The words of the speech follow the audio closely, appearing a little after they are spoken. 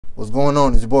What's going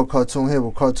on? It's your boy Kartoon here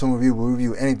with Kartoon Review. We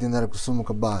review anything that a consumer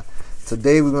could buy.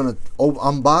 Today we're gonna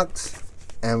unbox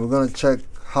and we're gonna check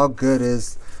how good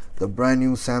is the brand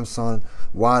new Samsung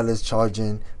wireless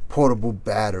charging portable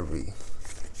battery.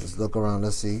 Let's look around.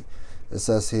 Let's see. It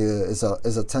says here it's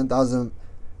a 10,000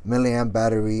 milliamp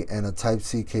battery and a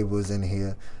Type-C cable is in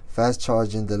here. Fast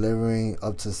charging, delivering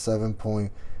up to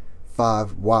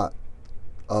 7.5 watt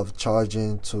of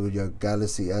charging to your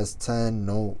Galaxy S10,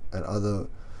 Note, and other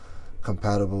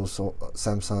compatible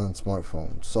Samsung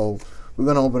smartphone. So we're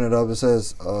gonna open it up. It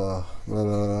says blah, blah,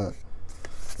 blah.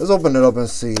 Let's open it up and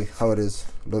see how it is.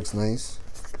 Looks nice.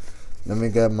 Let me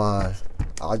get my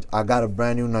I got a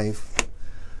brand new knife.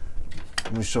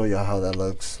 Let me show you how that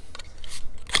looks.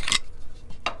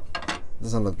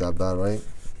 Doesn't look that bad, right?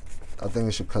 I think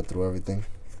we should cut through everything.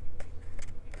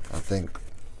 I think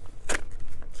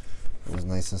it was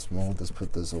nice and smooth. Let's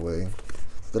put this away.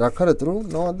 Did I cut it through?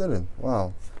 No, I didn't.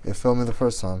 Wow. It failed me the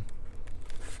first time.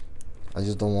 I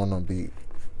just don't want to be...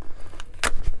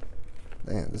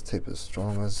 Damn, this tape is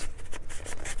strong as...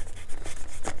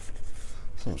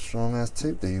 Some strong ass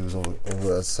tape they use over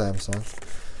at Samsung.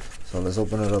 So let's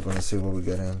open it up and let's see what we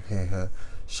get in here.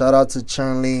 Shout out to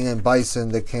Chun Li and Bison.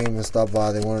 They came and stopped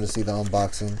by. They wanted to see the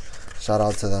unboxing. Shout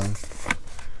out to them.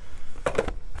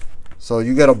 So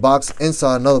you get a box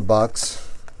inside another box.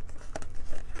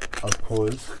 Of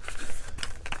course.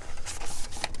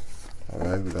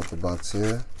 Alright, we got the box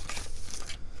here.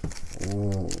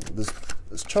 Ooh, this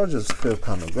charger's feel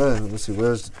kind of good. Let me see,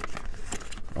 where's...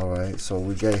 Alright, so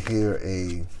we get here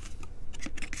a...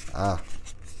 Come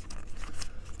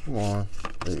on.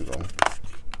 There you go.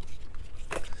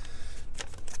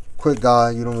 Quick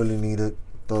guide, you don't really need it.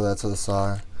 Throw that to the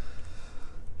side.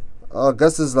 I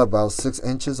guess it's about 6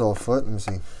 inches or a foot. Let me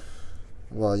see.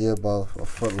 Well, yeah, about a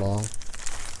foot long.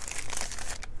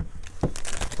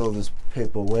 Throw this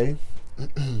paper away.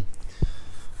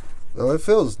 Well, it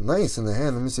feels nice in the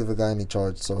hand. Let me see if it got any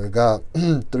charge. So it got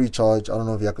 3 charge. I don't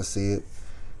know if y'all can see it.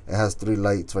 It has 3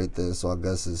 lights right there. So I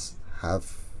guess it's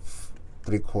half,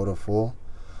 3/4 full.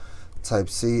 Type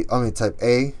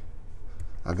A.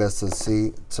 I guess to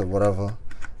C to whatever.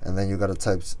 And then you got a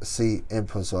Type C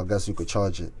input. So I guess you could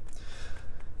charge it.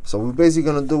 So what we're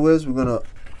basically gonna do is we're gonna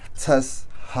test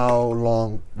how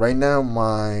long. Right now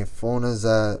my phone is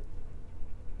at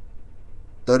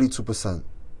 32%.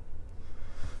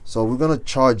 So we're gonna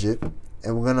charge it,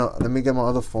 and we're gonna let me get my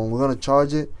other phone. We're gonna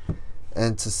charge it,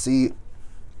 and to see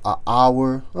an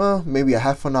hour, maybe a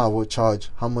half an hour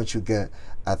charge, how much you get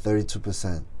at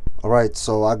 32%. All right,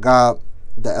 so I got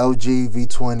the LG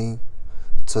V20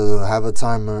 to have a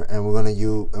timer, and we're gonna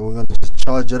just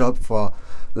charge it up for,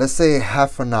 let's say,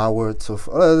 half an hour to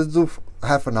let's do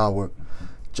half an hour,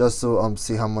 just to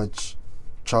see how much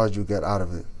charge you get out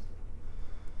of it.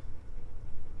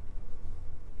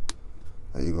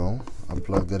 There you go. I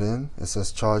plugged it in. It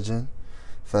says charging,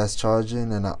 fast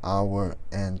charging in 1 hour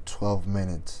and 12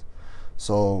 minutes.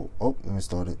 So, let me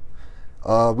start it.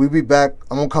 We'll be back.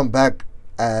 I'm gonna come back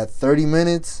at 30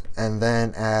 minutes and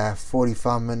then at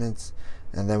 45 minutes,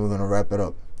 and then we're gonna wrap it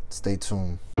up. Stay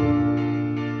tuned.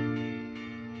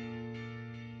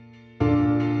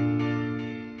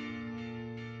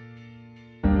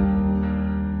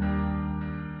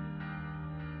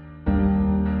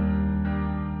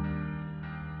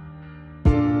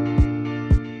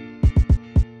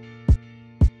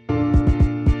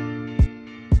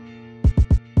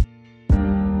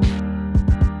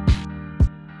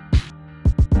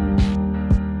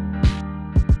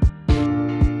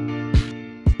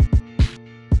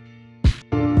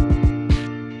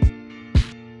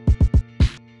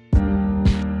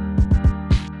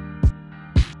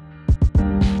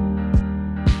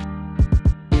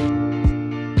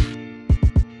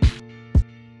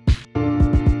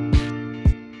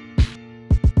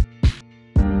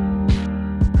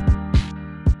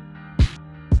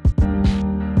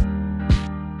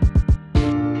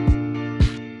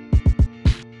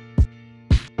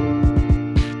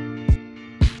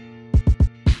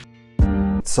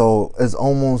 So it's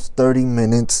almost 30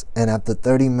 minutes, and after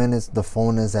 30 minutes the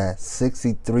phone is at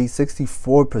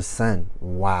 64%.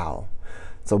 Wow.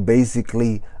 So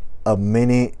basically a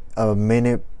minute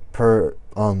per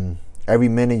every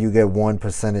minute you get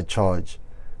 1% charge.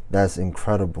 That's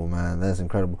incredible, man. That's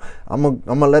incredible. I'm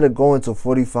gonna let it go until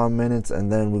 45 minutes, and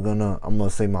then I'm gonna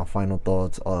say my final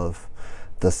thoughts of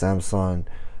the Samsung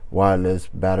wireless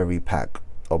battery pack,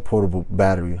 or portable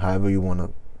battery, however you want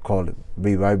to call it.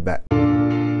 Be right back.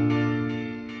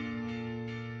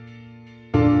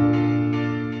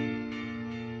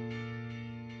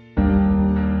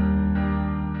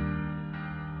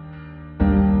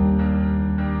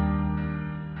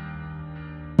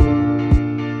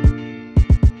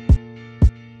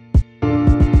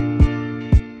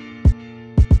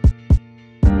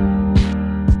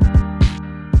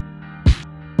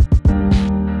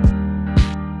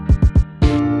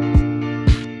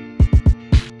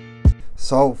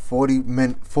 So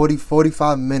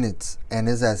 45 minutes, and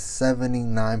it's at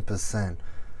 79%.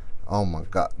 Oh my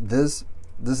god, this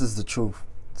is the truth.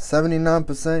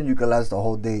 79%, you can last the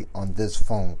whole day on this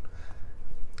phone.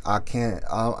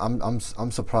 I'm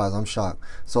surprised. I'm shocked.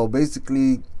 So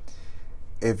basically,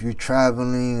 if you're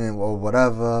traveling or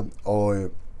whatever,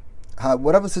 or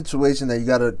whatever situation that you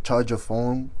gotta charge your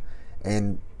phone,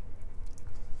 and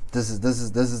this is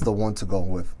the one to go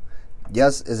with.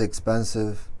 Yes, it's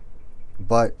expensive,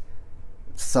 but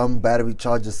some battery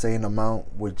charge the same amount,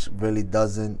 which really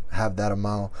doesn't have that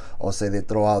amount, or say they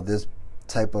throw out this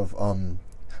type of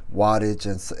wattage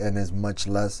and is much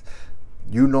less.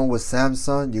 You know, with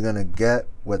Samsung, you're gonna get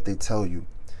what they tell you.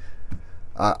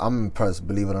 I'm impressed,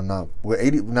 believe it or not. We're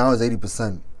 80 now, is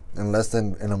 80% in less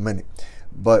than in a minute.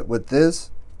 But with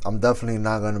this, I'm definitely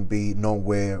not gonna be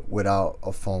nowhere without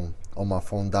a phone, or my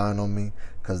phone dying on me,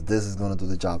 because this is gonna do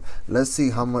the job. Let's see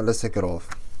how much. Let's take it off.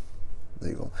 There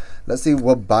you go. Let's see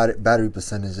what battery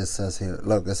percentage it says here.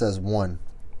 Look, it says 1.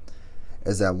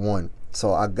 It's at 1.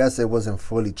 So I guess it wasn't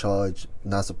fully charged.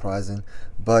 Not surprising.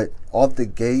 But off the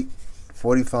gate,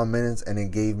 45 minutes, and it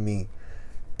gave me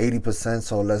 80%.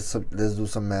 So let's do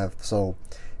some math. So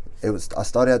I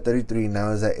started at 33.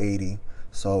 Now it's at 80.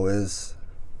 So it's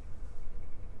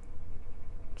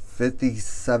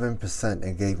 57%.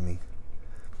 It gave me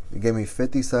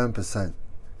 57%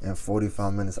 in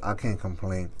 45 minutes. I can't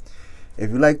complain. If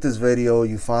you like this video,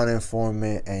 you found it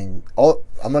informative, and I'm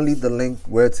gonna leave the link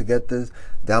where to get this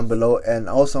down below, and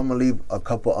also I'm gonna leave a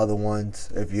couple other ones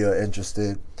if you're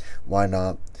interested. Why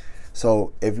not?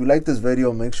 So if you like this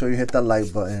video, make sure you hit that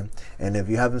like button, and if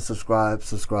you haven't subscribed,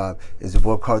 subscribe. It's your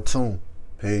boy Kartoon.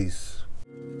 Peace.